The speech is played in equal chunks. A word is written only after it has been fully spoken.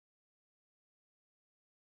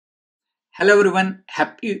Hello everyone,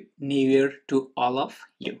 Happy New Year to all of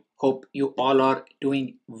you. Hope you all are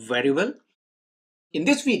doing very well. In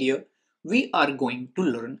this video, we are going to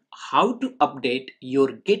learn how to update your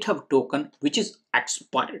GitHub token which is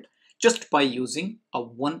expired just by using a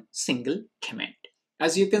one single command.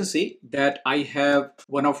 As you can see that I have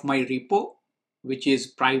one of my repo which is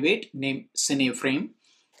private named CineFrame,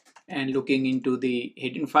 and looking into the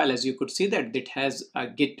hidden file, as you could see that it has a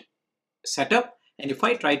Git setup. And if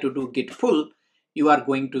I try to do git pull, you are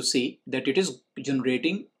going to see that it is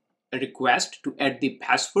generating a request to add the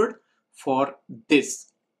password for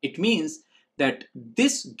this. It means that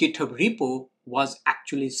this GitHub repo was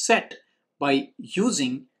actually set by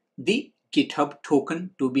using the GitHub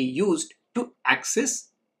token to be used to access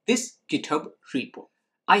this GitHub repo.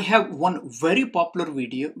 I have one very popular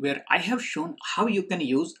video where I have shown how you can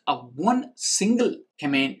use a one single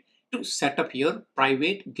command to set up your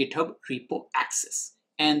private GitHub repo access.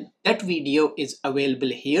 And that video is available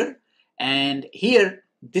here. And here,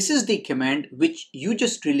 this is the command which you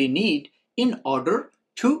just really need in order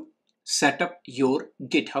to set up your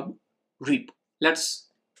GitHub repo. Let's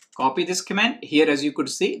copy this command. Here, as you could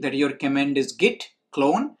see that your command is git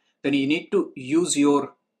clone. Then you need to use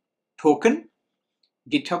your token,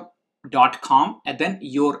 github.com, and then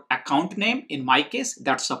your account name. In my case,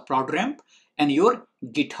 that's a prod ramp, and your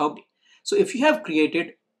GitHub. So if you have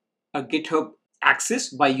created a GitHub access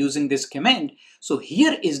by using this command, so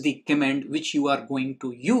here is the command which you are going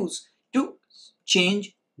to use to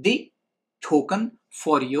change the token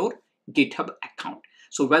for your GitHub account.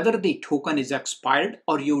 So whether the token is expired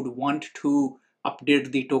or you would want to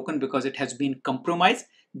update the token because it has been compromised,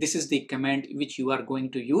 this is the command which you are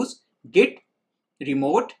going to use. Git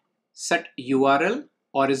remote set URL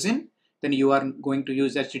origin, then you are going to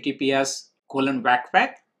use https://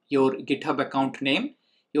 your GitHub account name,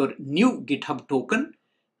 your new GitHub token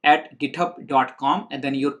at github.com, and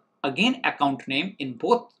then your again account name. In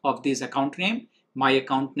both of these account name, my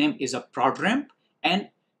account name is a prod ramp, and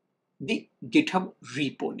the GitHub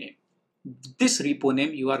repo name. This repo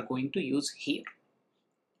name you are going to use here.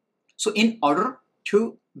 So in order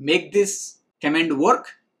to make this command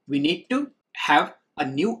work, we need to have a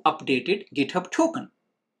new updated GitHub token.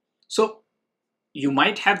 So you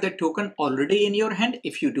might have that token already in your hand.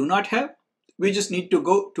 If you do not have, we just need to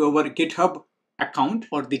go to our GitHub account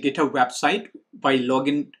or the GitHub website by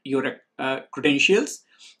logging your credentials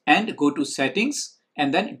and go to settings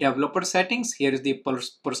and then developer settings. Here is the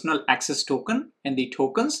personal access token and the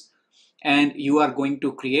tokens. And you are going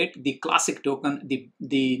to create the classic token.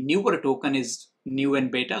 The newer token is new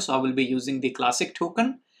and beta. So I will be using the classic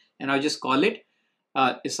token, and I'll just call it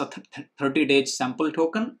it's a 30-day sample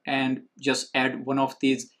token, and just add one of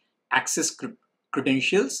these access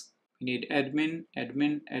credentials. We need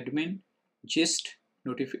admin, gist,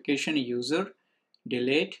 notification, user,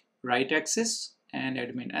 delete, write access, and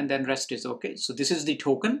admin, and then rest is okay. So this is the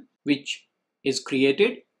token which is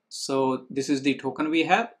created. So this is the token we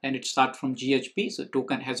have, and it starts from GHP. So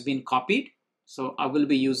token has been copied. So I will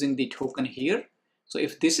be using the token here. So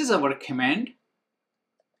if this is our command,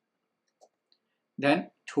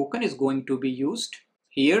 then token is going to be used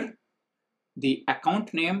here. The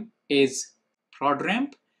account name is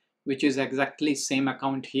prodramp, which is exactly same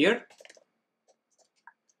account here.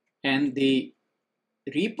 And the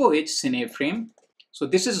repo is CineFrame. So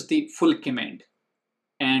this is the full command.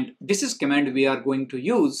 And this is command we are going to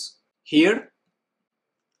use here.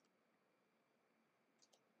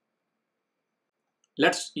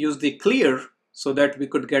 Let's use the clear so that we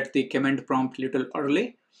could get the command prompt a little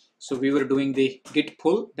early. So we were doing the git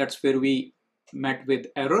pull, that's where we met with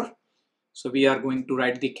error. So we are going to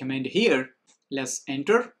write the command here. Let's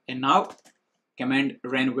enter, and now command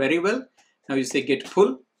ran very well. Now you say git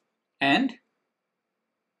pull, and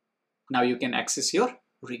now you can access your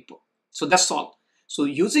repo. So that's all. So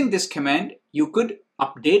using this command, you could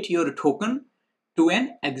update your token to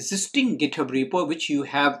an existing GitHub repo which you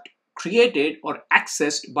have created or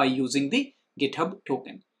accessed by using the GitHub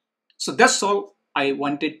token. So that's all I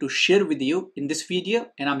wanted to share with you in this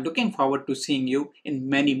video, and I'm looking forward to seeing you in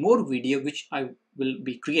many more videos which I will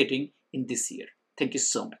be creating in this year. Thank you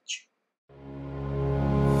so much.